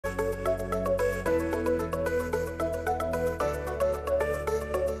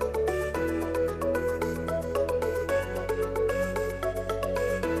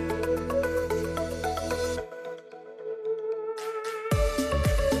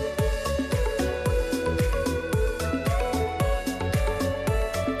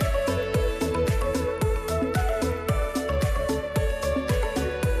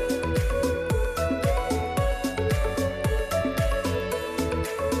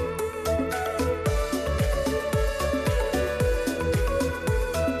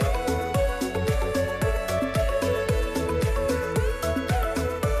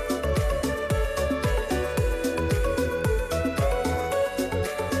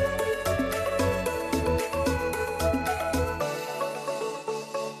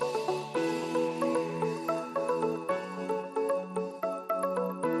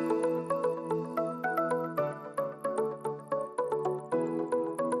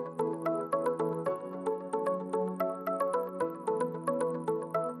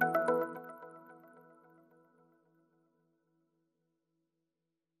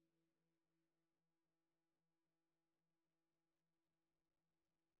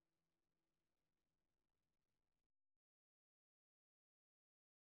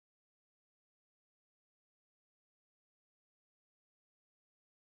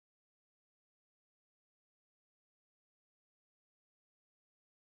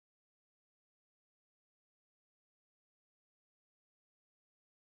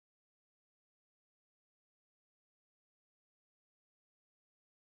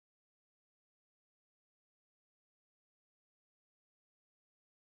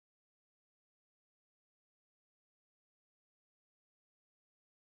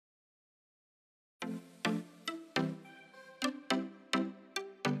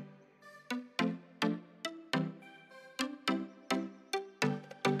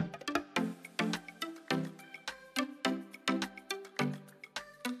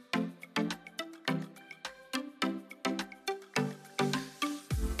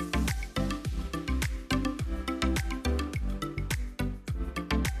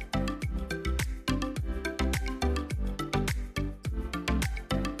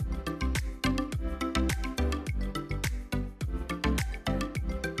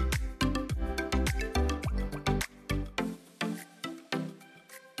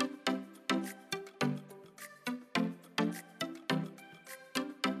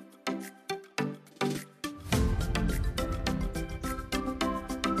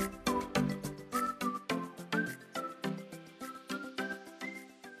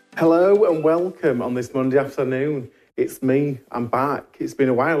Hello and welcome on this Monday afternoon. It's me, I'm back. It's been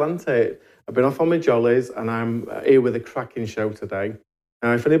a while, hasn't it? I've been off on my jollies and I'm here with a cracking show today.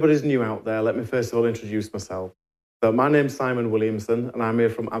 Now, if anybody's new out there, let me first of all introduce myself. So my name's Simon Williamson and I'm here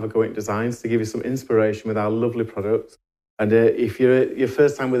from AVAGO-INK Designs to give you some inspiration with our lovely products. And if you're your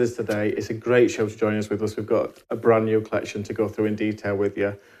first time with us today, it's a great show to join us with us. We've got a brand new collection to go through in detail with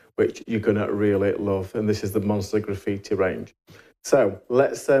you, which you're going to really love. And this is the Monster Graffiti range. So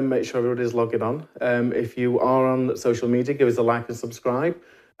let's make sure everybody's logging on. If you are on social media, give us a like and subscribe.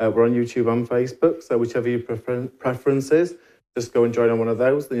 We're on YouTube and Facebook, so whichever your preference is, just go and join on one of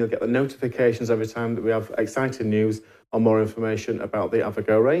those. Then you'll get the notifications every time that we have exciting news or more information about the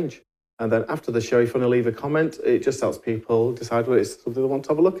AVAGO range. And then after the show, if you want to leave a comment, it just helps people decide what it's something they want to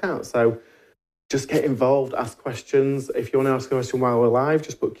have a look at. So just get involved, ask questions. If you want to ask a question while we're live,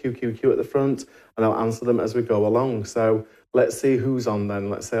 just put QQQ at the front and I'll answer them as we go along. So let's see who's on then.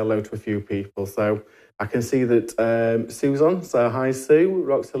 Let's say hello to a few people. So I can see that Sue's on. So hi, Sue.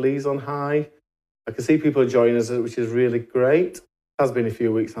 Roxalee's on. Hi. I can see people are joining us, which is really great. It has been a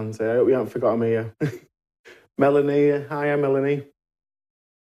few weeks, hasn't it? I hope you haven't forgotten me here. Melanie. Hi, Melanie.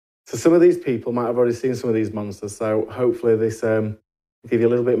 So some of these people might have already seen some of these monsters. So hopefully this give you a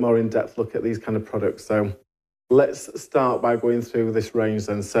little bit more in-depth look at these kind of products. So let's start by going through this range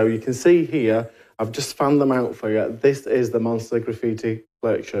then. So you can see here, I've just found them out for you. This is the Monster Graffiti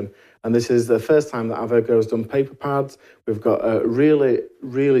collection. And this is the first time that AVAGO's done paper pads. We've got a really,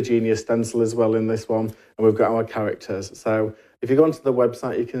 really genius stencil as well in this one. And we've got our characters. So if you go onto the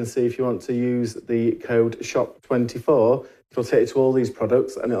website, you can see if you want to use the code SHOP24, it'll take you to all these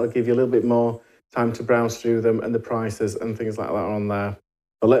products and it'll give you a little bit more time to browse through them and the prices and things like that are on there.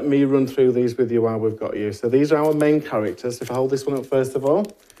 But let me run through these with you while we've got you. So these are our main characters. If I hold this one up first of all.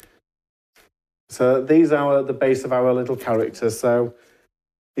 So these are the base of our little characters. So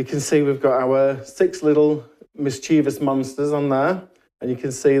you can see we've got our 6 little mischievous monsters on there. And you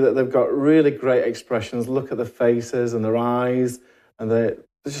can see that they've got really great expressions. Look at the faces and their eyes. And they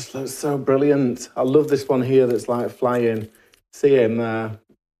just look so brilliant. I love this one here that's like flying. See him there.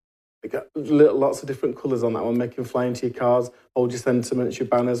 They got lots of different colours on that one, make them fly into your cards, hold your sentiments, your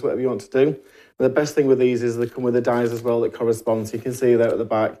banners, whatever you want to do. And the best thing with these is they come with the dies as well that correspond. So you can see there at the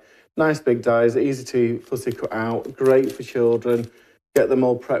back, nice big dies, easy to fussy cut out, great for children. Get them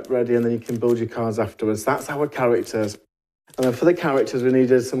all prepped ready and then you can build your cards afterwards. That's our characters. And then for the characters, we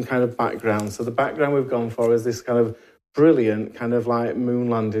needed some kind of background. So the background we've gone for is this kind of brilliant kind of like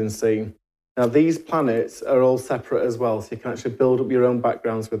moon landing scene. Now, these planets are all separate as well, so you can actually build up your own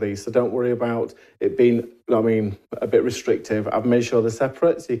backgrounds with these. So don't worry about it being, a bit restrictive. I've made sure they're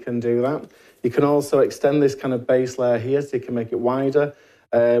separate, so you can do that. You can also extend this kind of base layer here, so you can make it wider.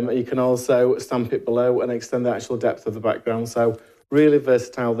 You can also stamp it below and extend the actual depth of the background. So really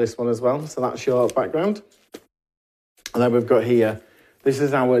versatile, this one as well. So that's your background. And then we've got here, this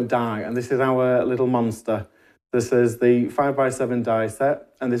is our die, and this is our little monster. This is the 5x7 die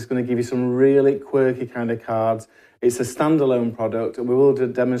set, and this is going to give you some really quirky kind of cards. It's a standalone product, and we will be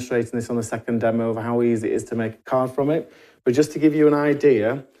demonstrating this on the second demo of how easy it is to make a card from it. But just to give you an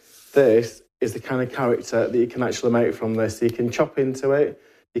idea, this is the kind of character that you can actually make from this. So you can chop into it,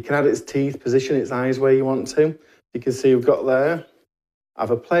 you can add its teeth, position its eyes where you want to. You can see we've got there,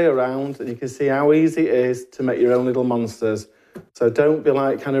 have a play around, and you can see how easy it is to make your own little monsters. So don't be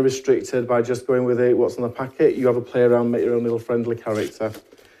like kind of restricted by just going with it, what's on the packet. You have a play around, make your own little friendly character.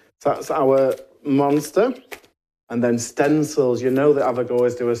 So that's our monster. And then stencils. You know that AVAGO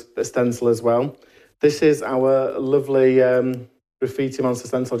always do a stencil as well. This is our lovely graffiti monster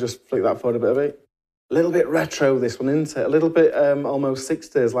stencil. I'll just flick that forward a bit of it. A little bit retro, this one, isn't it? A little bit almost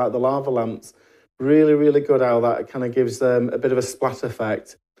 60s, like the lava lamps. Really, really good how that kind of gives a bit of a splat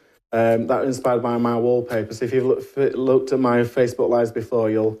effect. That was inspired by my wallpaper. So if you've looked at my Facebook Lives before,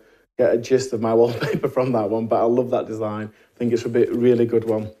 you'll get a gist of my wallpaper from that one. But I love that design. I think it's a really good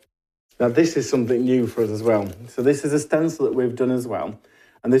one. Now, this is something new for us as well. So this is a stencil that we've done as well.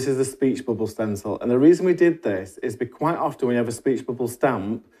 And this is a speech bubble stencil. And the reason we did this is because quite often when you have a speech bubble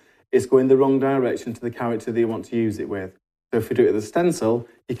stamp, it's going the wrong direction to the character that you want to use it with. So if you do it with a stencil,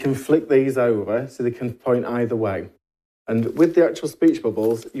 you can flick these over so they can point either way. And with the actual speech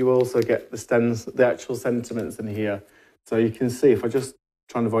bubbles, you also get the actual sentiments in here. So you can see, if I just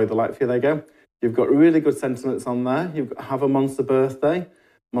try and avoid the light for you, there you go. You've got really good sentiments on there. You've got have a monster birthday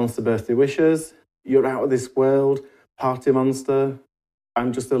wishes, you're out of this world, party monster,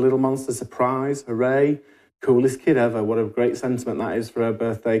 I'm just a little monster, surprise, hooray, coolest kid ever. What a great sentiment that is for a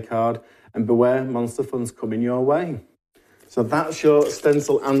birthday card. And beware, monster fun's coming your way. So that's your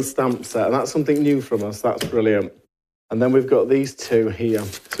stencil and stamp set. And that's something new from us. That's brilliant. And then we've got these two here.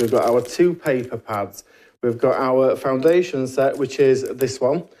 So we've got our two paper pads. We've got our foundation set, which is this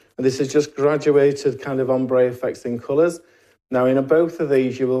one. And this is just graduated kind of ombre effects in colours. Now, in both of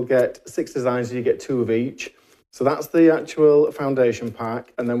these, you will get 6 designs, you get 2 of each. So that's the actual foundation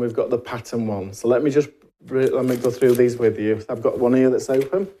pack. And then we've got the pattern one. So let me go through these with you. I've got one here that's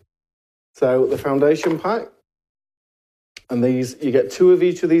open. So the foundation pack. And these, you get 2 of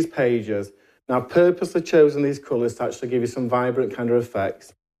each of these pages. Now, I've purposely chosen these colours to actually give you some vibrant kind of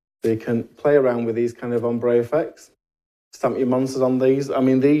effects. So you can play around with these kind of ombre effects. Stamp your monsters on these. I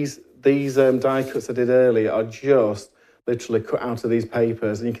mean, these die cuts I did earlier are just literally cut out of these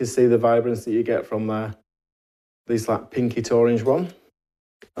papers. And you can see the vibrance that you get from there. These like pinky to orange one.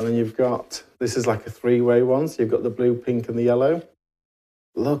 And then you've got, this is like a 3-way one. So you've got the blue, pink and the yellow.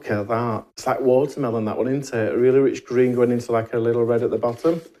 Look at that. It's like watermelon, that one, isn't it? A really rich green going into like a little red at the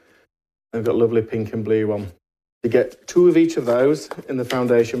bottom. And we've got a lovely pink and blue one. You get 2 of each of those in the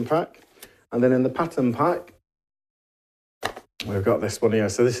foundation pack. And then in the pattern pack, we've got this one here.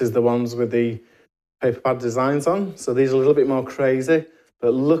 So this is the ones with the paper pad designs on. So these are a little bit more crazy.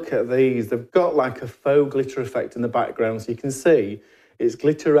 But look at these. They've got like a faux glitter effect in the background. So you can see it's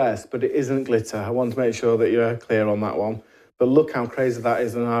glitter-esque, but it isn't glitter. I want to make sure that you're clear on that one. But look how crazy that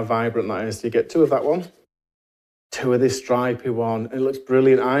is and how vibrant that is. So you get 2 of that one, 2 of this stripy one. It looks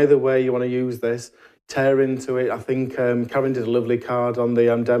brilliant. Either way you want to use this, tear into it. I think Karen did a lovely card on the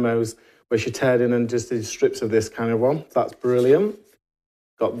demos where she teared in and just did strips of this kind of one. That's brilliant.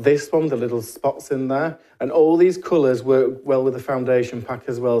 Got this one, the little spots in there. And all these colours work well with the foundation pack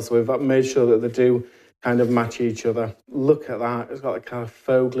as well. So we've made sure that they do kind of match each other. Look at that. It's got a kind of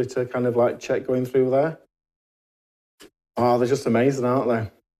faux glitter kind of like check going through there. Oh, they're just amazing, aren't they?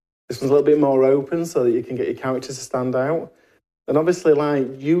 This one's a little bit more open so that you can get your characters to stand out. And obviously,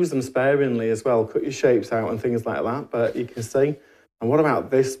 like, use them sparingly as well. Cut your shapes out and things like that, but you can see. And what about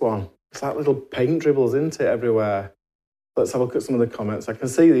this one? It's like little paint dribbles, isn't it, everywhere? Let's have a look at some of the comments. I can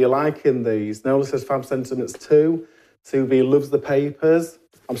see that you're liking these. Nola says Fab Sentiments 2. Subi loves the papers.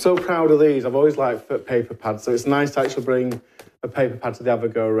 I'm so proud of these. I've always liked paper pads, so it's nice to actually bring a paper pad to the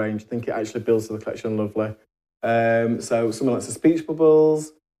AVAGO range. I think it actually builds to the collection lovely. So someone likes the speech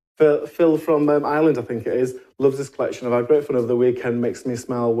bubbles. Phil from Ireland, I think it is, loves this collection. I've had great fun over the weekend. Makes me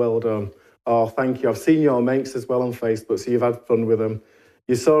smile. Well done. Oh, thank you. I've seen your makes as well on Facebook, so you've had fun with them.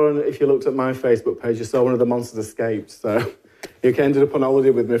 You saw, if you looked at my Facebook page, you saw one of the monsters escaped. So you ended up on holiday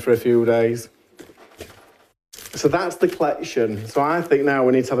with me for a few days. So that's the collection. So I think now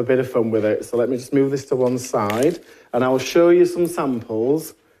we need to have a bit of fun with it. So let me just move this to one side and I'll show you some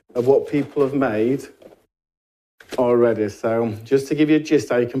samples of what people have made already. So just to give you a gist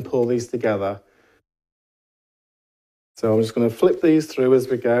how you can pull these together. So I'm just going to flip these through as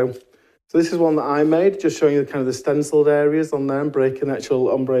we go. So this is one that I made, just showing you kind of the stenciled areas on there and breaking the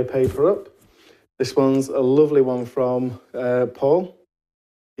actual ombre paper up. This one's a lovely one from Paul.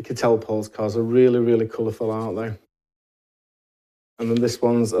 You can tell Paul's cards are really, really colourful, aren't they? And then this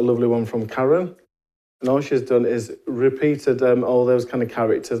one's a lovely one from Karen. And all she's done is repeated all those kind of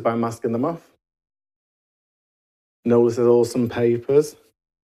characters by masking them off. Notice there's awesome papers.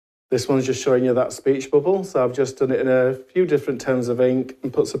 This one's just showing you that speech bubble. So I've just done it in a few different tones of ink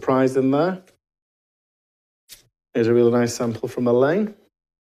and put surprise in there. Here's a really nice sample from Elaine.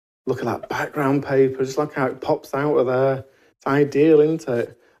 Look at that background paper, just like how it pops out of there. It's ideal, isn't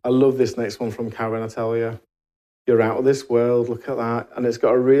it? I love this next one from Karen, I tell you. You're out of this world, look at that. And it's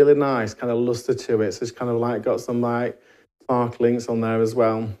got a really nice kind of luster to it. So it's kind of like got some like sparklings on there as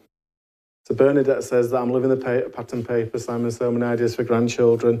well. So Bernadette says that I'm living the pattern paper, Simon, so many ideas for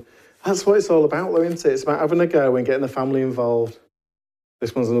grandchildren. That's what it's all about though, isn't it? It's about having a go and getting the family involved.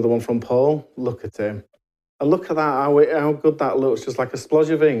 This one's another one from Paul. Look at him. And look at that, how good that looks. Just like a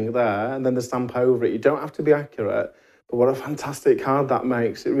splodge of ink there and then the stamp over it. You don't have to be accurate, but what a fantastic card that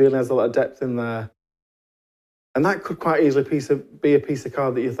makes. It really has a lot of depth in there. And that could quite easily be a piece of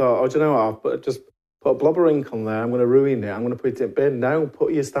card that you thought, oh, do you know what, I've just put a blob of ink on there, I'm going to ruin it, I'm going to put it in bin. No,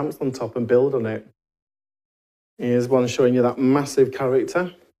 put your stamps on top and build on it. Here's one showing you that massive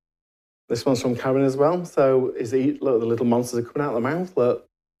character. This one's from Karen as well. So look, the little monsters are coming out of the mouth. Look,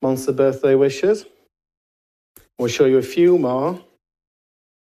 monster birthday wishes. We'll show you a few more.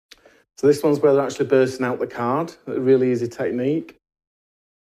 So this one's where they're actually bursting out the card. A really easy technique.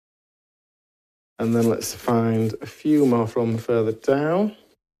 And then let's find a few more from further down.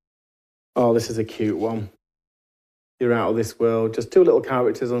 Oh, this is a cute one. You're out of this world. Just 2 little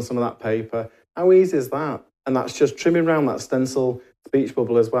characters on some of that paper. How easy is that? And that's just trimming around that stencil speech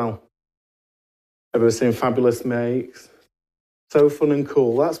bubble as well. Everybody's seen fabulous makes. So fun and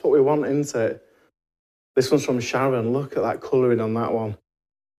cool. That's what we want, isn't it? This one's from Sharon. Look at that colouring on that one.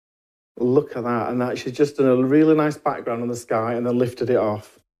 Look at that. And that she's just done a really nice background on the sky and then lifted it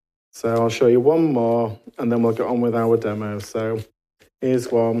off. So I'll show you one more and then we'll get on with our demo. So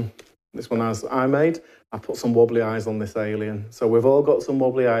here's one. This one I made. I put some wobbly eyes on this alien. So we've all got some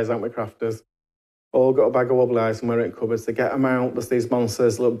wobbly eyes, haven't we, crafters? All got a bag of wobbly eyes somewhere in cupboards. To get them out, there's these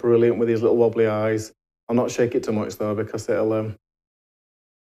monsters look brilliant with these little wobbly eyes. I'll not shake it too much though because it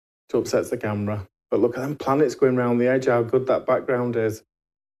upsets the camera. But look at them planets going around the edge, how good that background is.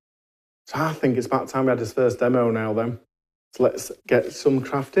 So I think it's about time we had this first demo now then. So let's get some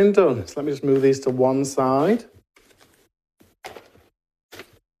crafting done. So let me just move these to one side.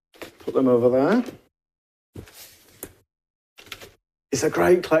 Put them over there. It's a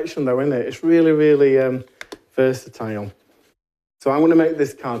great collection though, isn't it? It's really, really versatile. So I'm going to make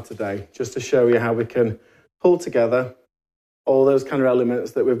this card today just to show you how we can pull together all those kind of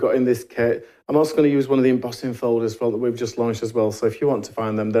elements that we've got in this kit. I'm also going to use one of the embossing folders that we've just launched as well. So if you want to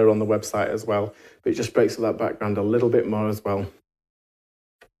find them, they're on the website as well. But it just breaks up that background a little bit more as well.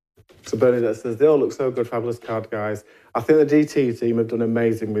 So Bernadette says, they all look so good, fabulous card, guys. I think the DT team have done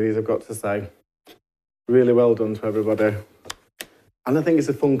amazing with these, I've got to say. Really well done to everybody. And I think it's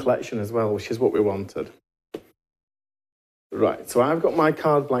a fun collection as well, which is what we wanted. Right, so I've got my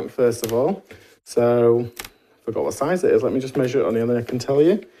card blank first of all. So, I forgot what size it is. Let me just measure it on here and then I can tell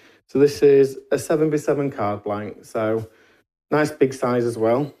you. So this is a 7x7 card blank. So, nice big size as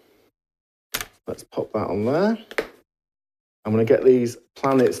well. Let's pop that on there. I'm going to get these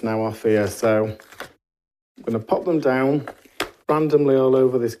planets now off here. So, I'm going to pop them down randomly all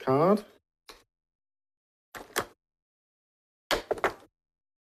over this card.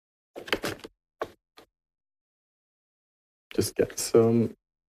 Just get some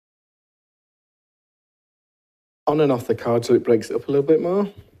on and off the card so it breaks it up a little bit more.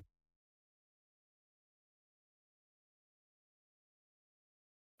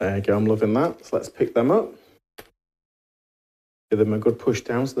 There you go, I'm loving that. So let's pick them up. Give them a good push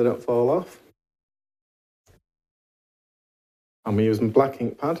down so they don't fall off. I'm using black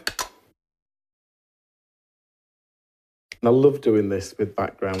ink pad. And I love doing this with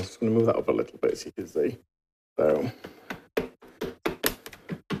backgrounds. Just going to move that up a little bit so you can see. So,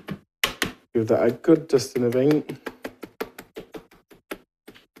 give that a good dusting of ink.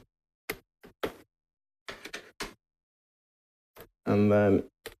 And then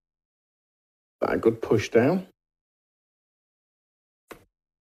that a good push down.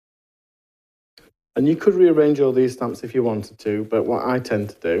 And you could rearrange all these stamps if you wanted to, but what I tend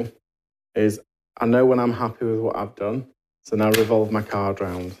to do is I know when I'm happy with what I've done, so now revolve my card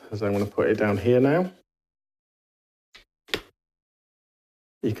round. So I'm going to put it down here now.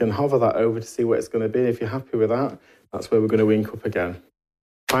 You can hover that over to see what it's going to be. If you're happy with that, that's where we're going to ink up again.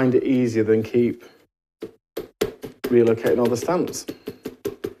 Find it easier than keep relocating all the stamps.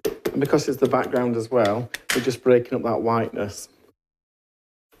 And because it's the background as well, we're just breaking up that whiteness.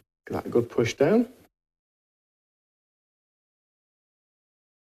 Get that good push down.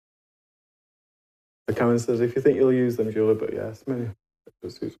 The Karen says, if you think you'll use them, Julie, but yes, so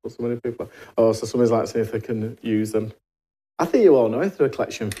many people. Oh, so somebody's like saying if they can use them. I think you all know if they're a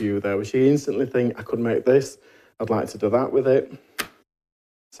collection for you though, which you instantly think, I could make this, I'd like to do that with it.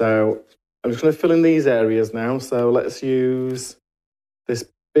 So I'm just going to fill in these areas now. So let's use this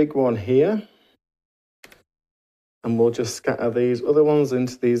big one here. And we'll just scatter these other ones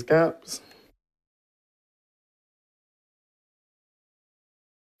into these gaps.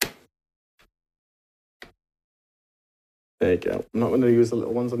 There you go. I'm not going to use the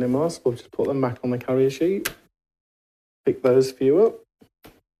little ones anymore, so we'll just put them back on the carrier sheet. Pick those few up.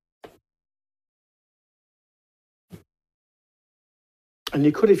 And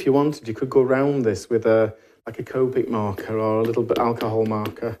you could, if you wanted, you could go around this with like a Copic marker or a little bit alcohol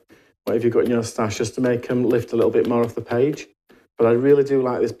marker, whatever you've got in your stash, just to make them lift a little bit more off the page. But I really do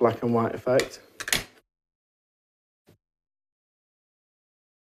like this black and white effect.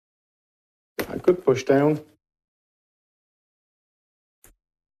 A good push down.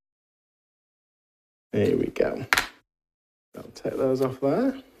 There we go. I'll take those off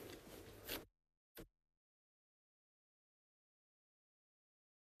there.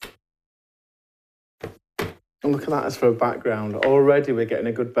 And look at that as for a background. Already we're getting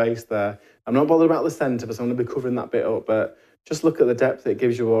a good base there. I'm not bothered about the centre because I'm going to be covering that bit up, but just look at the depth it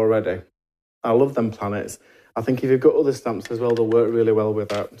gives you already. I love them planets. I think if you've got other stamps as well, they'll work really well with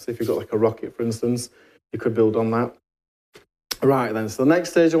that. So if you've got like a rocket, for instance, you could build on that. Right then, so the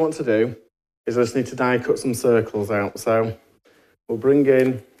next stage I want to do is I just need to die cut some circles out. So we'll bring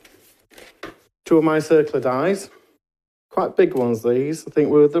in 2 of my circular dies. Quite big ones, these. I think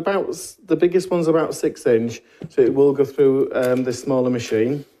the biggest one's about 6 inch, so it will go through this smaller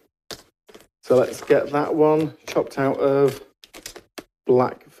machine. So let's get that one chopped out of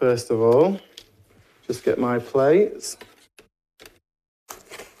black first of all. Just get my plates.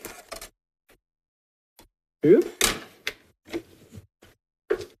 Oop.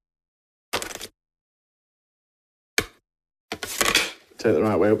 Take the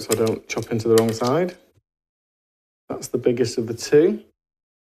right way up so I don't chop into the wrong side. That's the biggest of the two.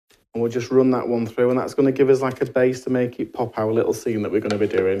 And we'll just run that one through, and that's going to give us like a base to make it pop our little scene that we're going to be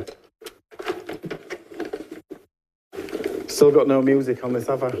doing. Still got no music on this,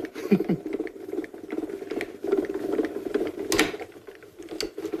 have I?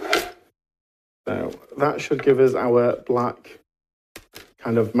 So that should give us our black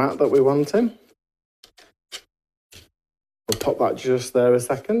kind of mat that we're wanting. We'll pop that just there a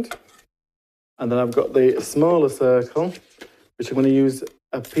second. And then I've got the smaller circle, which I'm going to use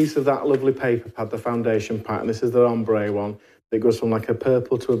a piece of that lovely paper pad, the foundation pattern. This is the ombre one. It goes from like a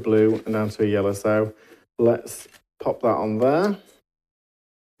purple to a blue and down to a yellow. So let's pop that on there. I'm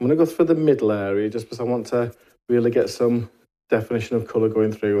going to go through the middle area just because I want to really get some definition of colour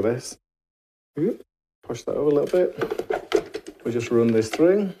going through this. Push that over a little bit. We'll just run this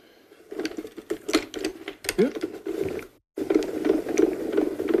through.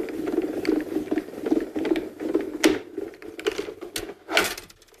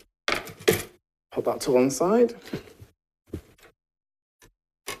 Put that to one side.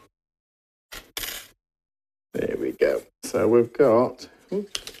 There we go. So we've got,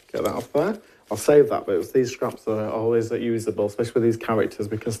 get that off there. I'll save that, but these scraps are always usable, especially with these characters.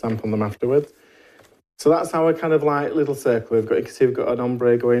 We can stamp on them afterwards. So that's our kind of like little circle we've got. You can see we've got an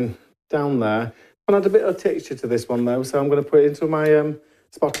ombre going down there. I want to add a bit of texture to this one though, so I'm going to put it into my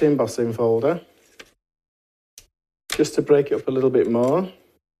spotty embossing folder just to break it up a little bit more.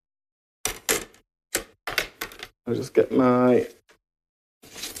 I'll just get my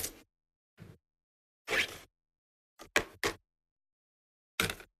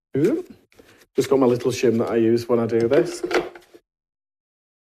just got my little shim that I use when I do this.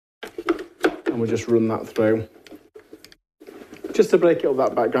 And we'll just run that through. Just to break it up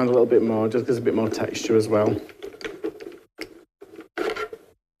that background a little bit more, just gives a bit more texture as well.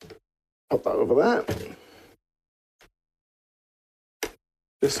 Pop that over there.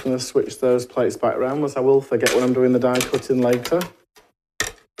 Just going to switch those plates back around, as I will forget when I'm doing the die cutting later.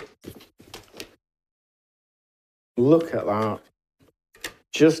 Look at that.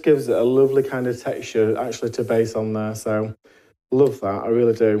 Just gives it a lovely kind of texture actually to base on there, so love that, I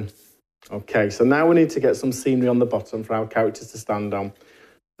really do. Okay, so now we need to get some scenery on the bottom for our characters to stand on.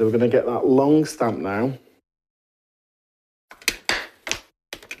 So we're going to get that long stamp now.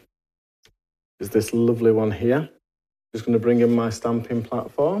 Is this lovely one here. Just going to bring in my stamping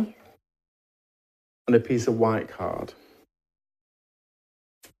platform and a piece of white card.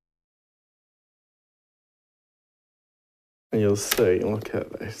 And you'll see, look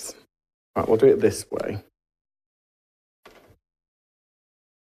at this. Right, we'll do it this way.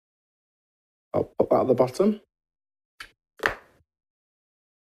 I'll put that at the bottom.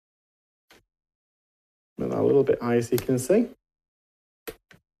 Make that a little bit high so you can see.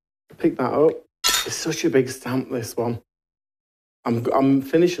 Pick that up. It's such a big stamp, this one. I'm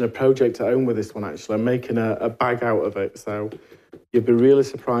finishing a project at home with this one, actually. I'm making a bag out of it, so you'll be really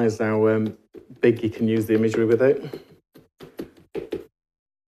surprised how big you can use the imagery with it.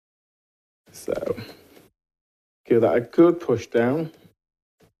 So, give that a good push down.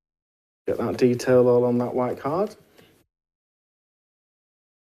 Get that detail all on that white card.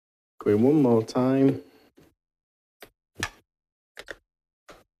 Go in one more time.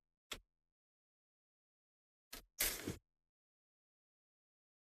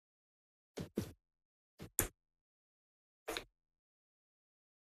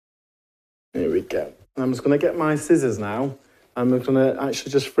 There we go. I'm just going to get my scissors now. I'm going to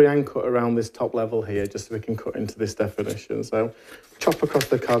actually just freehand cut around this top level here, just so we can cut into this definition. So chop across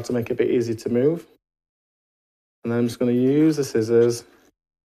the card to make it a bit easy to move. And then I'm just going to use the scissors.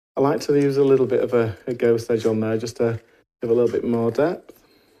 I like to use a little bit of a ghost edge on there, just to give a little bit more depth.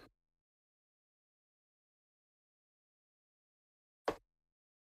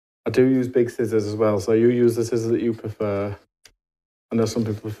 I do use big scissors as well, so you use the scissors that you prefer. I know some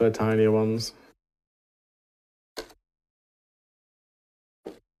people prefer tinier ones.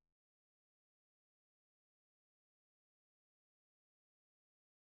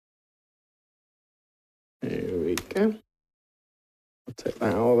 Here we go. I'll take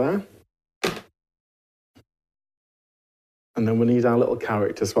that out of there. And then we need our little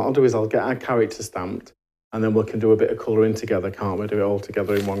character. So what I'll do is I'll get our character stamped. and then we can do a bit of colouring together, can't we? Do it all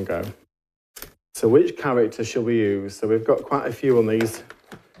together in one go. So which character shall we use? So we've got quite a few on these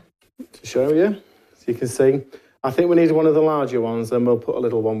to show you. So you can see, I think we need one of the larger ones, and we'll put a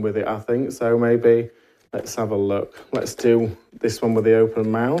little one with it, I think. So maybe, let's have a look. Let's do this one with the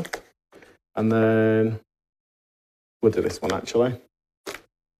open mouth. And then we'll do this one, actually.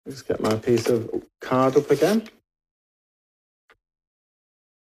 Let's get my piece of card up again.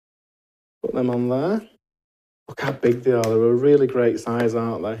 Put them on there. Look how big they are. They're a really great size,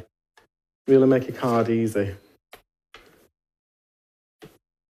 aren't they? Really make a card easy.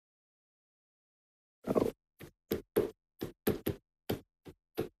 Oh.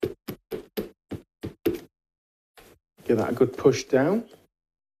 Give that a good push down.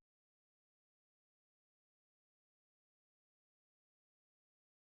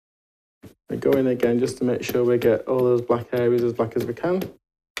 We go in again just to make sure we get all those black areas as black as we can.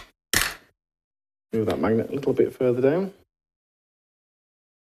 Move that magnet a little bit further down.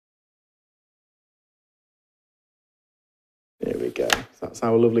 There we go. So that's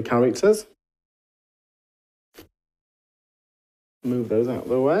our lovely characters. Move those out of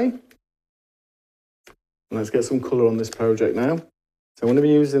the way. And let's get some colour on this project now. So I'm going to be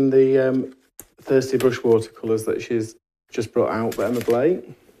using the Thirsty Brush watercolours that she's just brought out by Emma Blake.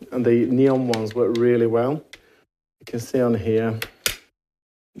 And the neon ones work really well. You can see on here,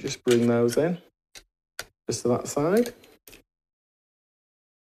 just bring those in, just to that side.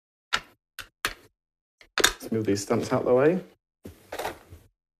 Let's move these stamps out of the way.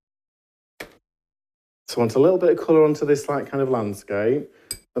 So I want a little bit of colour onto this like kind of landscape.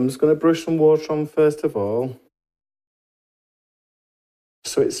 I'm just going to brush some water on first of all,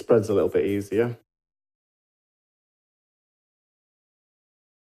 so it spreads a little bit easier.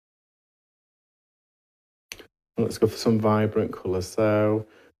 And let's go for some vibrant colours. So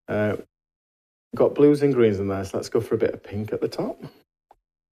got blues and greens in there, so let's go for a bit of pink at the top.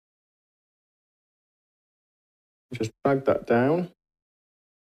 Just drag that down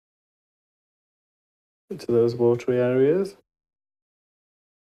into those watery areas.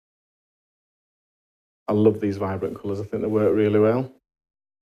 I love these vibrant colours. I think they work really well.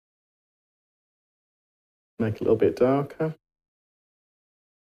 Make it a little bit darker.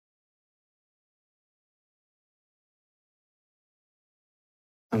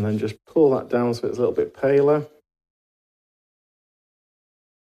 And then just pull that down so it's a little bit paler.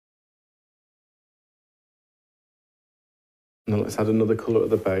 And then let's add another colour at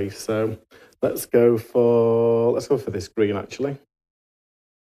the base. So let's go for this green actually.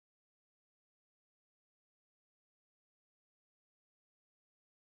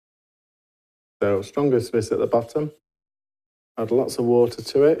 So strongest bit at the bottom. Add lots of water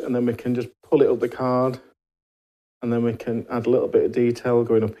to it, and then we can just pull it up the card, and then we can add a little bit of detail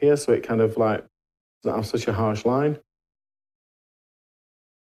going up here so it kind of like doesn't have such a harsh line.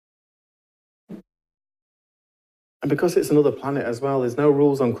 And because it's another planet as well, there's no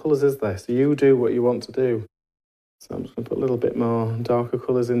rules on colours, is there? So you do what you want to do. So I'm just going to put a little bit more darker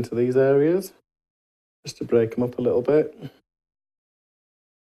colours into these areas, just to break them up a little bit.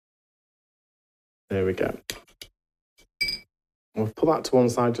 There we go. We'll put that to one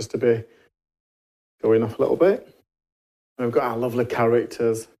side just to be going off a little bit. And we've got our lovely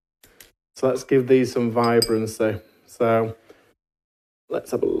characters. So let's give these some vibrancy. So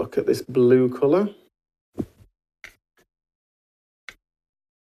let's have a look at this blue colour.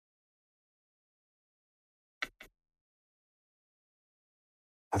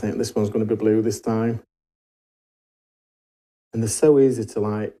 I think this one's going to be blue this time. And they're so easy to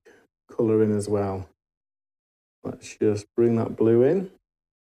like colour in as well. Let's just bring that blue in.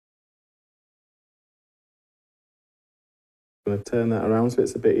 I'm going to turn that around so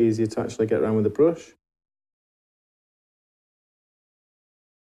it's a bit easier to actually get around with the brush.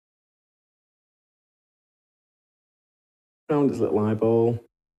 Around its little eyeball.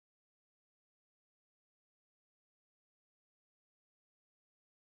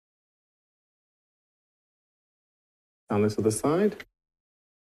 Down this other side.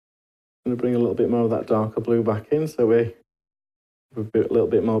 I'm going to bring a little bit more of that darker blue back in so we have a little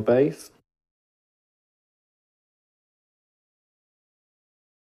bit more base.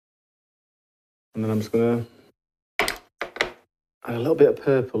 And then I'm just going to add a little bit of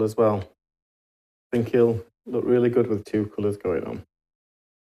purple as well. I think he'll look really good with two colours going on.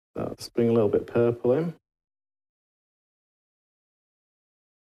 So let's bring a little bit of purple in.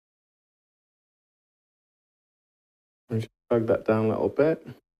 And just drag that down a little bit.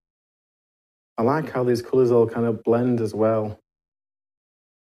 I like how these colours all kind of blend as well.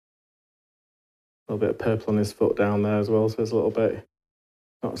 A little bit of purple on his foot down there as well, so it's a little bit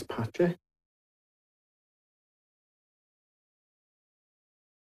not as patchy.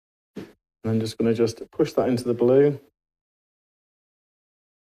 And I'm just going to push that into the blue.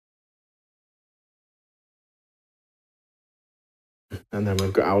 And then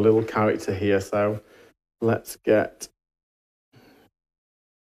we've got our little character here. So let's get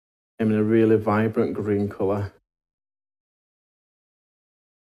him in a really vibrant green colour.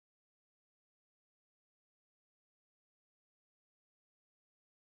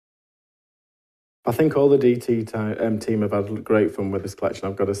 I think all the DT team have had great fun with this collection,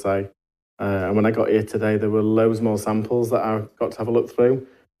 I've got to say. And when I got here today, there were loads more samples that I got to have a look through.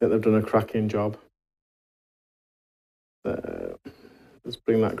 I think they've done a cracking job. Just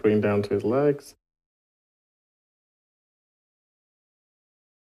bring that green down to his legs.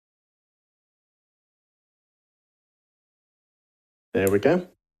 There we go.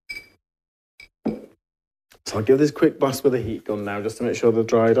 So I'll give this a quick blast with a heat gun now, just to make sure they're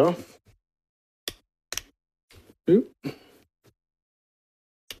dried off. Ooh.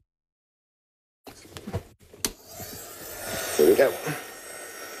 There we go.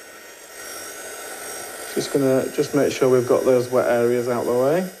 Just gonna make sure we've got those wet areas out of the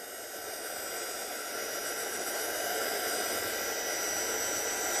way.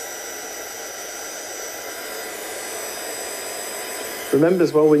 Remember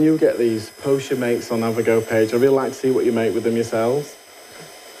as well, when you get these, post your mates on AVAGO page. I really like to see what you make with them yourselves.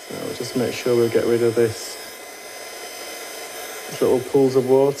 So just make sure we get rid of these little pools of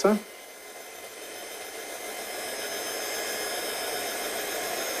water.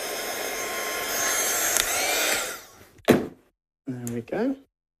 There we go.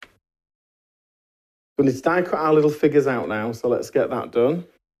 We need to die cut our little figures out now, so let's get that done.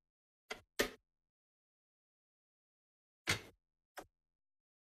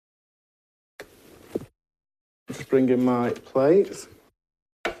 Just bring in my plates.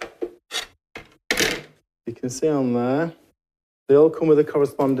 You can see on there, they all come with a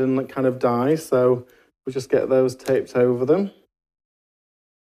corresponding kind of die, so we'll just get those taped over them.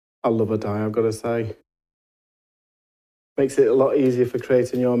 I love a die, I've got to say. Makes it a lot easier for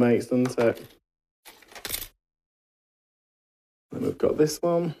creating your mates, doesn't it? Then we've got this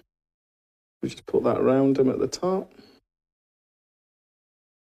one. We just put that around them at the top.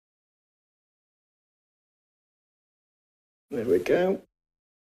 There we go.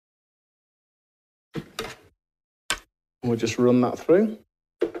 And we'll just run that through.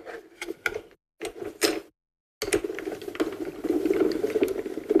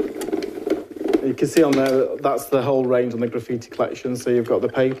 You can see on there, that's the whole range on the graffiti collection. So you've got the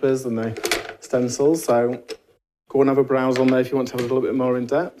papers and the stencils. So go and have a browse on there if you want to have a little bit more in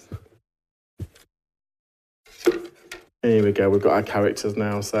depth. Here we go, we've got our characters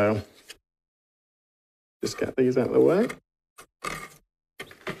now. So just get these out of the way.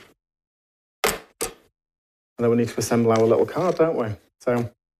 And then we need to assemble our little card, don't we?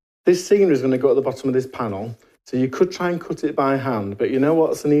 So this scenery is going to go at the bottom of this panel. So you could try and cut it by hand, but you know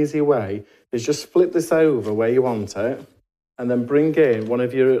what's an easy way? Is just flip this over where you want it, and then bring in one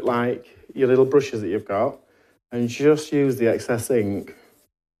of your little brushes that you've got, and just use the excess ink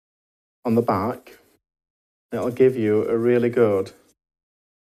on the back. It'll give you a really good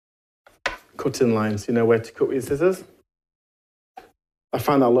cutting line, so you know where to cut with your scissors. I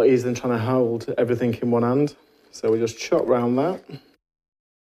find that a lot easier than trying to hold everything in one hand. So we just chop round that.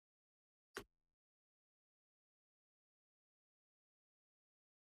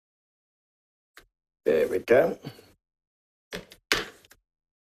 There we go. And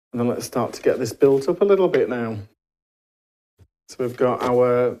then let's start to get this built up a little bit now. So we've got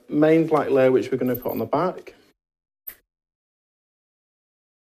our main black layer, which we're going to put on the back.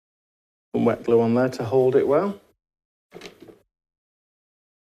 Some wet glue on there to hold it well.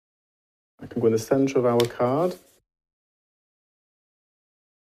 I can go in the centre of our card.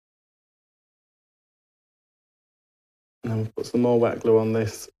 And then we'll put some more wet glue on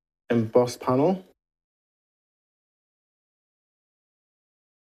this embossed panel.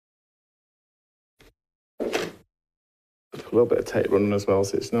 Put a little bit of tape running as well,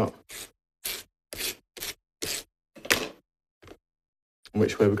 so it's not.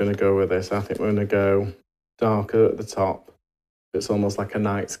 Which way we're going to go with this? I think we're going to go darker at the top. It's almost like a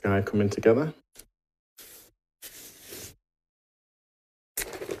night sky coming together.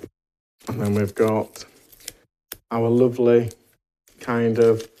 And then we've got our lovely kind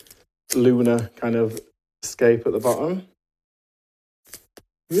of lunar kind of scape at the bottom.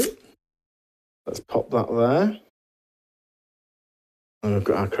 Let's pop that there. And we've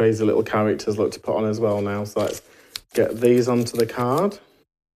got our crazy little characters to put on as well now. So let's get these onto the card.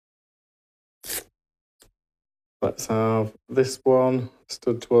 Let's have this one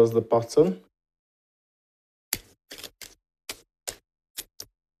stood towards the bottom.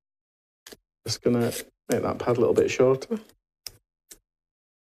 Just going to make that pad a little bit shorter.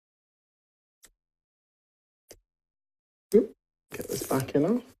 Get this back in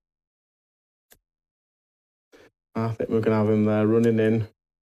off. I think we're going to have him there running in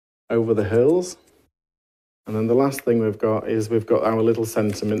over the hills. And then the last thing we've got is we've got our little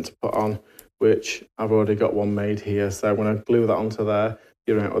sentiment to put on, which I've already got one made here. So I'm going to glue that onto there,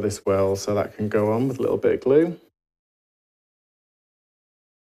 you're out of this well, so that can go on with a little bit of glue.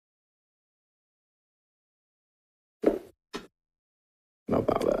 Not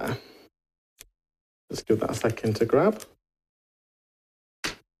that there. Just give that a second to grab.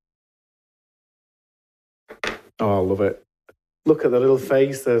 Oh, I love it. Look at the little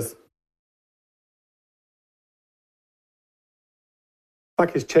faces.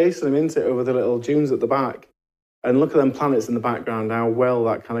 Like it's chasing them into it over the little dunes at the back. And look at them planets in the background, how well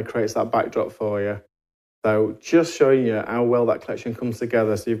that kind of creates that backdrop for you. So just showing you how well that collection comes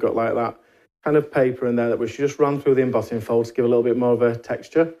together. So you've got like that kind of paper in there that we should just run through the embossing fold to give a little bit more of a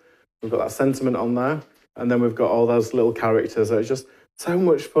texture. We've got that sentiment on there. And then we've got all those little characters. So it's just so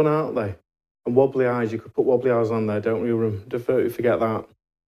much fun, aren't they? And wobbly eyes, you could put wobbly eyes on there, don't forget that.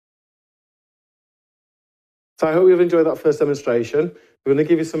 So I hope you've enjoyed that first demonstration. We're going to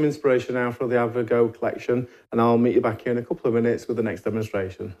give you some inspiration now for the AVAGO collection, and I'll meet you back here in a couple of minutes with the next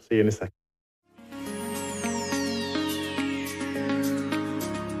demonstration. See you in a second.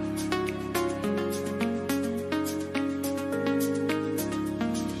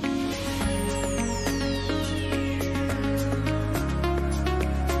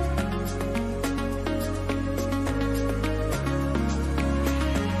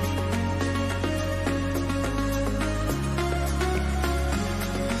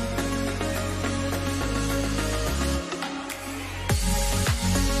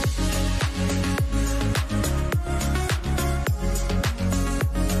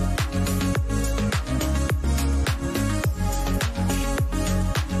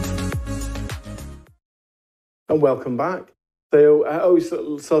 And welcome back. So we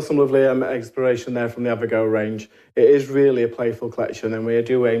saw some lovely inspiration there from the AVAGO range. It is really a playful collection, and we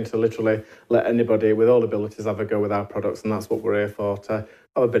do aim to literally let anybody with all abilities have a go with our products, and that's what we're here for, to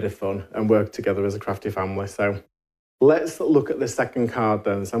have a bit of fun and work together as a crafty family. So let's look at the second card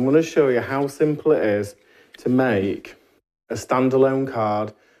then. So I'm going to show you how simple it is to make a standalone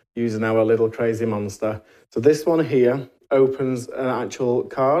card using our little crazy monster. So this one here opens an actual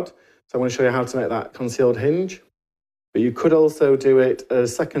card. So I'm going to show you how to make that concealed hinge. But you could also do it a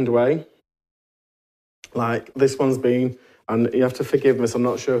second way, like this one's been, and you have to forgive me, so I'm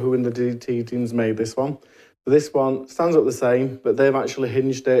not sure who in the DT teams made this one. So this one stands up the same, but they've actually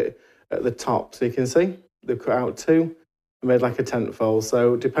hinged it at the top. So you can see they've cut out two and made like a tent fold.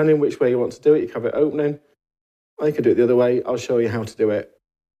 So depending which way you want to do it, you can have it opening, or you can do it the other way. I'll show you how to do it.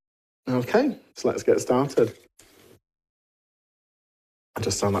 Okay, so let's get started. I'll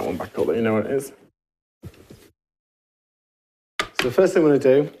just stand that one back up, let you know what it is. So the first thing I'm going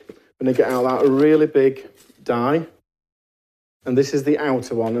to do, I'm going to get out that really big die. And this is the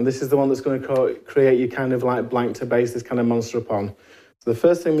outer one, and this is the one that's going to create you kind of like blank to base this kind of monster upon. So the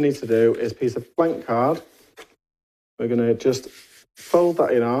first thing we need to do is a piece of blank card. We're going to just fold that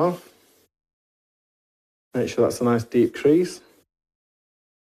in half. Make sure that's a nice deep crease.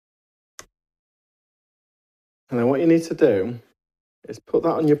 And then what you need to do is put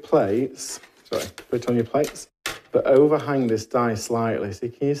that on your plates. Sorry, put it on your plates, but overhang this die slightly. So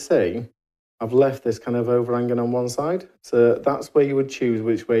can you see, I've left this kind of overhanging on one side. So that's where you would choose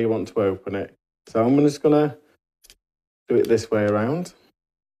which way you want to open it. So I'm just going to do it this way around.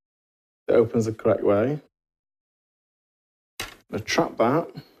 It opens the correct way. I'm going to trap that.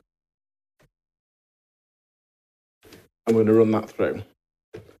 I'm going to run that through.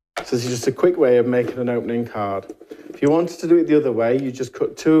 So this is just a quick way of making an opening card. If you wanted to do it the other way, you just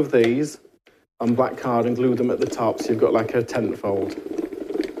cut two of these on black card and glue them at the top, so you've got like a tent fold.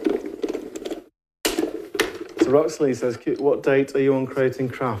 So Roxley says, what date are you on Creating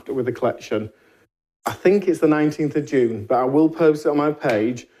Craft with the collection? I think it's the 19th of June, but I will post it on my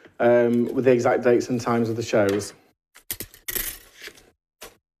page with the exact dates and times of the shows.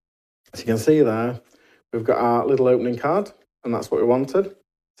 As you can see there, we've got our little opening card, and that's what we wanted.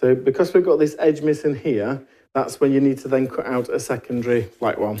 So because we've got this edge missing here, that's when you need to then cut out a secondary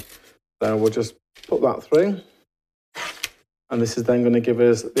black one. So we'll just put that through. And this is then going to give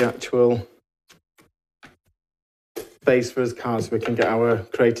us the actual base for his card, so we can get our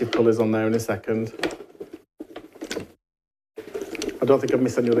creative colours on there in a second. I don't think I've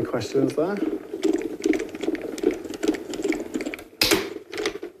missed any other questions there.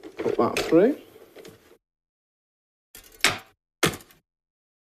 Put that through.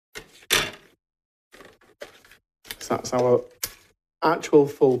 So that's our actual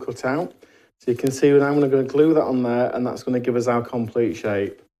full cutout. So you can see now I'm going to glue that on there, and that's going to give us our complete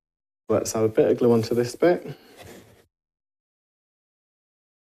shape. Let's have a bit of glue onto this bit.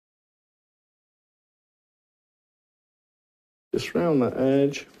 Just round that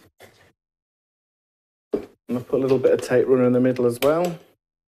edge. And I'll put a little bit of tape runner in the middle as well.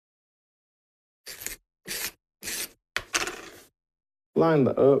 Line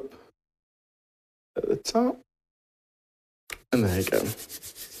that up at the top. And there you go.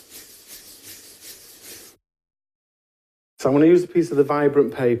 So I'm going to use a piece of the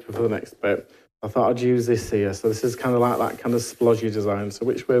vibrant paper for the next bit. I thought I'd use this here. So this is kind of like that kind of splodgy design. So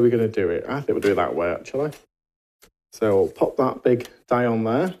which way are we going to do it? I think we'll do it that way, actually. So I'll pop that big die on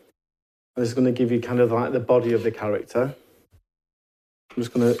there. And this is going to give you kind of like the body of the character. I'm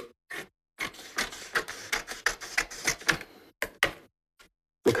just going to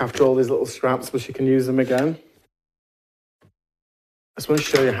look after all these little scraps, but you can use them again. I just want to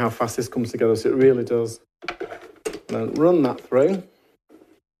show you how fast this comes together. So it really does. And then run that through.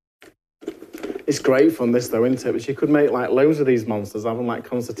 It's great fun, this though, isn't it? But you could make like loads of these monsters, have them like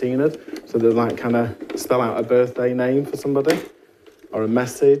concertinaed, so they like kind of spell out a birthday name for somebody or a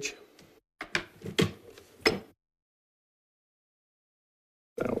message. So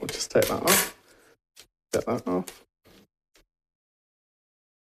we'll just take that off. Get that off.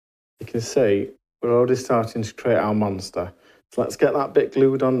 You can see we're already starting to create our monster. So let's get that bit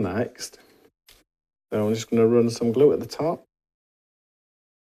glued on next. So I'm just going to run some glue at the top.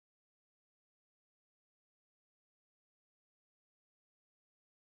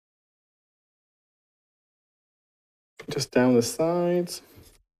 Just down the sides.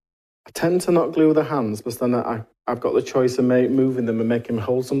 I tend to not glue the hands, but then I've got the choice of moving them and making them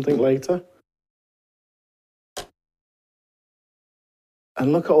hold something later.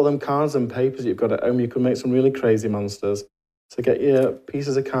 And look at all them cards and papers you've got at home. You could make some really crazy monsters. So get your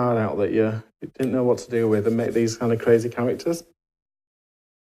pieces of card out that you didn't know what to do with and make these kind of crazy characters.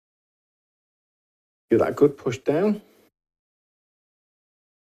 Give that a good push down.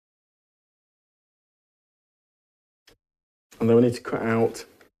 And then we need to cut out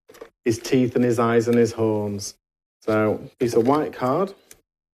his teeth and his eyes and his horns. So piece of white card.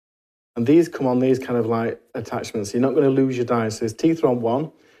 And these come on these kind of like attachments. So you're not going to lose your dies. So his teeth are on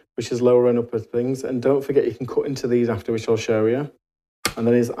one, which is lower and upper things. And don't forget you can cut into these after, which I'll show you. And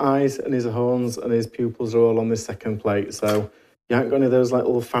then his eyes and his horns and his pupils are all on this second plate. So you haven't got any of those like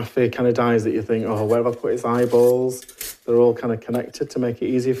little faffy kind of dies that you think, oh, where have I put his eyeballs? They're all kind of connected to make it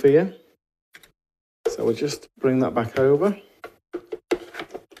easier for you. So we'll just bring that back over.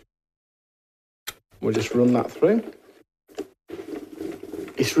 We'll just run that through.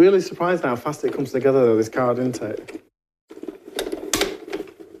 It's really surprised how fast it comes together though, this card intake.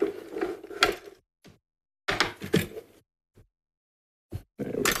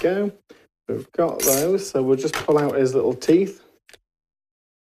 There we go. We've got those, so we'll just pull out his little teeth.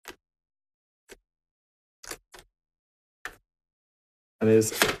 And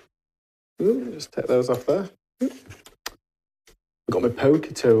his, just take those off there. I've got my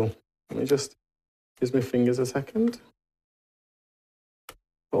poker tool. Let me just use my fingers a second.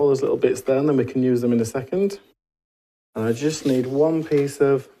 Put all those little bits there, and then we can use them in a second. And I just need one piece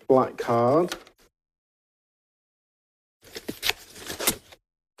of black card.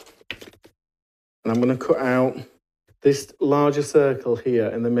 And I'm going to cut out this larger circle here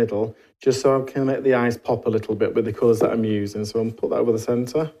in the middle, just so I can make the eyes pop a little bit with the colours that I'm using. So I'm going to put that over the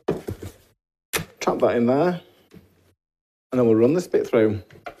centre, trap that in there, and then we'll run this bit through.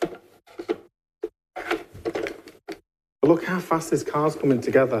 But look how fast this card's coming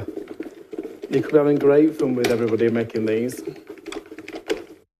together. You could be having great fun with everybody making these.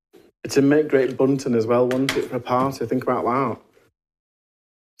 It'd make great bunting as well, wouldn't it, for a party? Think about that.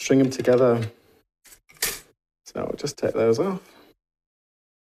 String them together. So I'll just take those off.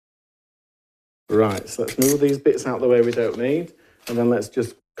 Right, so let's move these bits out the way we don't need, and then let's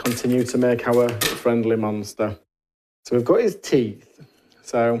just continue to make our friendly monster. So we've got his teeth.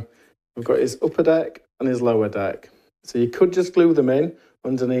 So we've got his upper deck and his lower deck. So you could just glue them in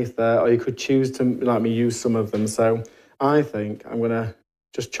underneath there, or you could choose to, like me, use some of them. So I think I'm going to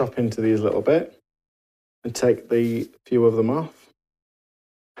just chop into these a little bit and take the few of them off.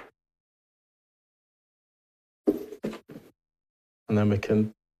 And then we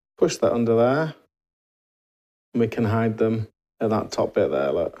can push that under there. And we can hide them at that top bit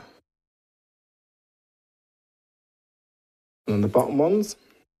there, look. And then the bottom ones.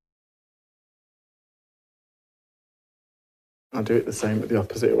 I'll do it the same but the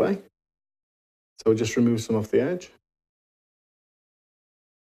opposite way. So we'll just remove some off the edge.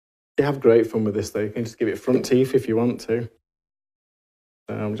 You have great fun with this though. You can just give it front teeth if you want to.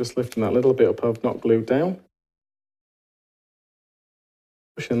 So I'm just lifting that little bit up I've not glued down.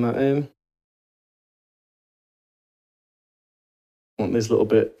 Pushing that in. Want this little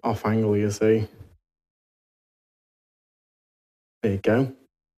bit off angle, you see. There you go. And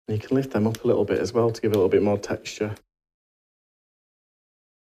you can lift them up a little bit as well to give it a little bit more texture.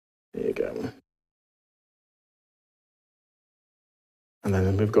 There you go. And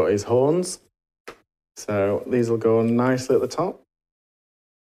then we've got his horns. So these will go on nicely at the top.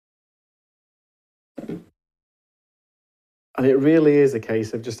 And it really is a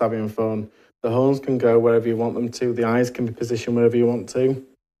case of just having fun. The horns can go wherever you want them to. The eyes can be positioned wherever you want to.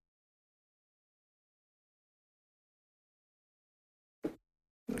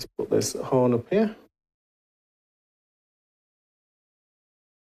 Let's put this horn up here.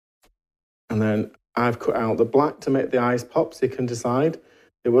 And then I've cut out the black to make the eyes pop, so you can decide.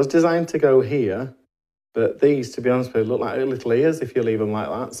 It was designed to go here, but these, to be honest with you, look like little ears if you leave them like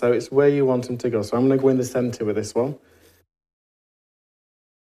that. So it's where you want them to go. So I'm going to go in the centre with this one.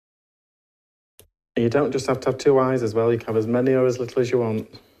 And you don't just have to have two eyes as well. You can have as many or as little as you want.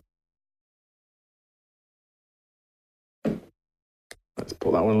 Let's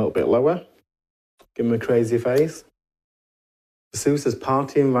put that one a little bit lower. Give him a crazy face. Susa's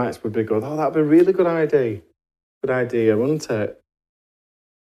party invites would be good. Oh, that'd be a really good idea. Good idea, wouldn't it?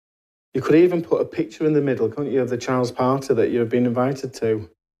 You could even put a picture in the middle, couldn't you, of the child's party that you've been invited to.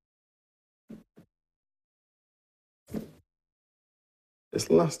 This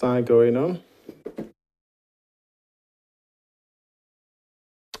last eye going on.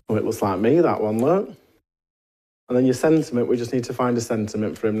 Oh, it looks like me, that one, look. And then your sentiment, we just need to find a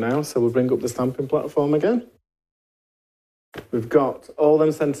sentiment for him now. So we'll bring up the stamping platform again. We've got all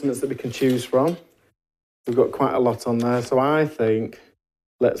them sentiments that we can choose from. We've got quite a lot on there. So I think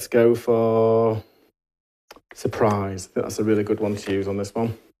let's go for surprise. I think that's a really good one to use on this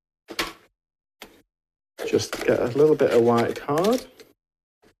one. Just get a little bit of white card.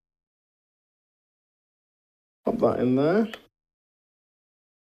 Pop that in there.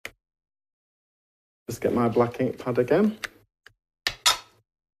 Just get my black ink pad again.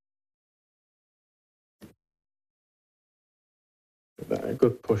 Give that a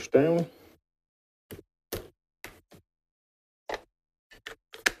good push down.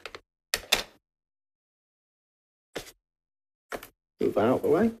 Move that out of the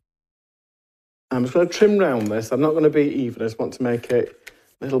way. I'm just going to trim round this. I'm not going to be even. I just want to make it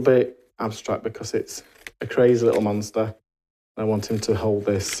a little bit abstract because it's a crazy little monster. I want him to hold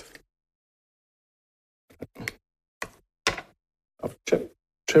this. I've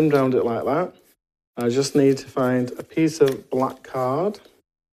trimmed around it like that. I just need to find a piece of black card.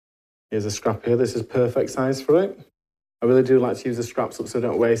 Here's a scrap here. This is perfect size for it. I really do like to use the scraps up so I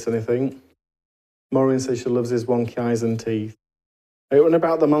don't waste anything. Maureen says she loves his wonky eyes and teeth. It wasn't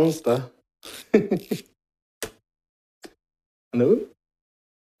about the monster. And then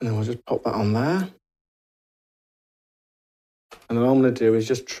we'll just pop that on there. And then all I'm going to do is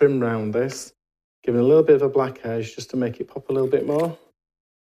just trim round this, give it a little bit of a black edge just to make it pop a little bit more.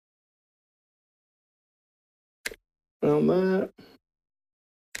 Around there.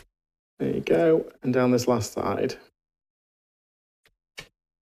 There you go. And down this last side.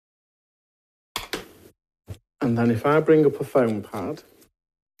 And then if I bring up a foam pad,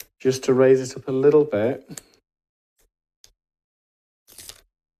 just to raise it up a little bit,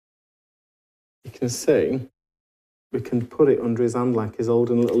 you can see we can put it under his hand like he's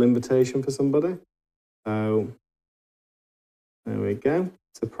holding a little invitation for somebody. So there we go.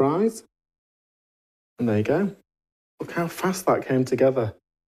 Surprise. And there you go. Look how fast that came together.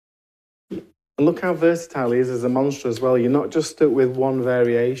 And look how versatile he is as a monster as well. You're not just stuck with one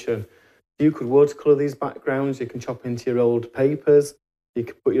variation. You could watercolour these backgrounds. You can chop into your old papers. You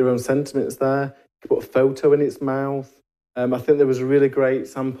could put your own sentiments there. You could put a photo in its mouth. I think there was a really great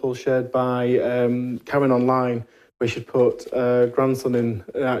sample shared by Karen online where she put grandson in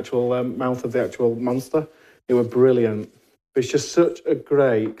the actual mouth of the actual monster. It was brilliant. It's just such a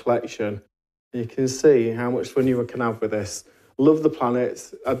great collection. You can see how much fun you can have with this. Love the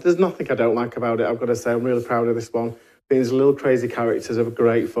planets. There's nothing I don't like about it, I've got to say. I'm really proud of this one. These little crazy characters are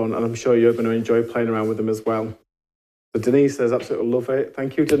great fun, and I'm sure you're going to enjoy playing around with them as well. So Denise says, absolutely love it.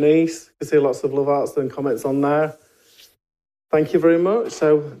 Thank you, Denise. You can see lots of love arts and comments on there. Thank you very much.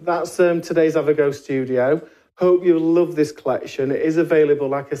 So that's today's AVAGO Studio. Hope you love this collection. It is available,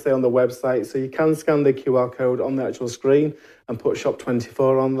 like I say, on the website, so you can scan the QR code on the actual screen and put Shop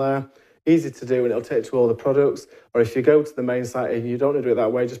 24 on there. Easy to do, and it'll take you to all the products. Or if you go to the main site and you don't want to do it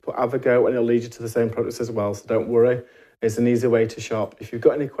that way, just put AVAGO and it'll lead you to the same products as well, so don't worry. It's an easy way to shop. If you've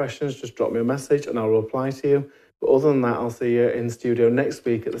got any questions, just drop me a message and I'll reply to you. But other than that, I'll see you in studio next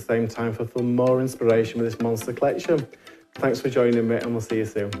week at the same time for some more inspiration with this monster collection. Thanks for joining me and we'll see you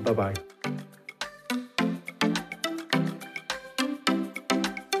soon. Bye-bye.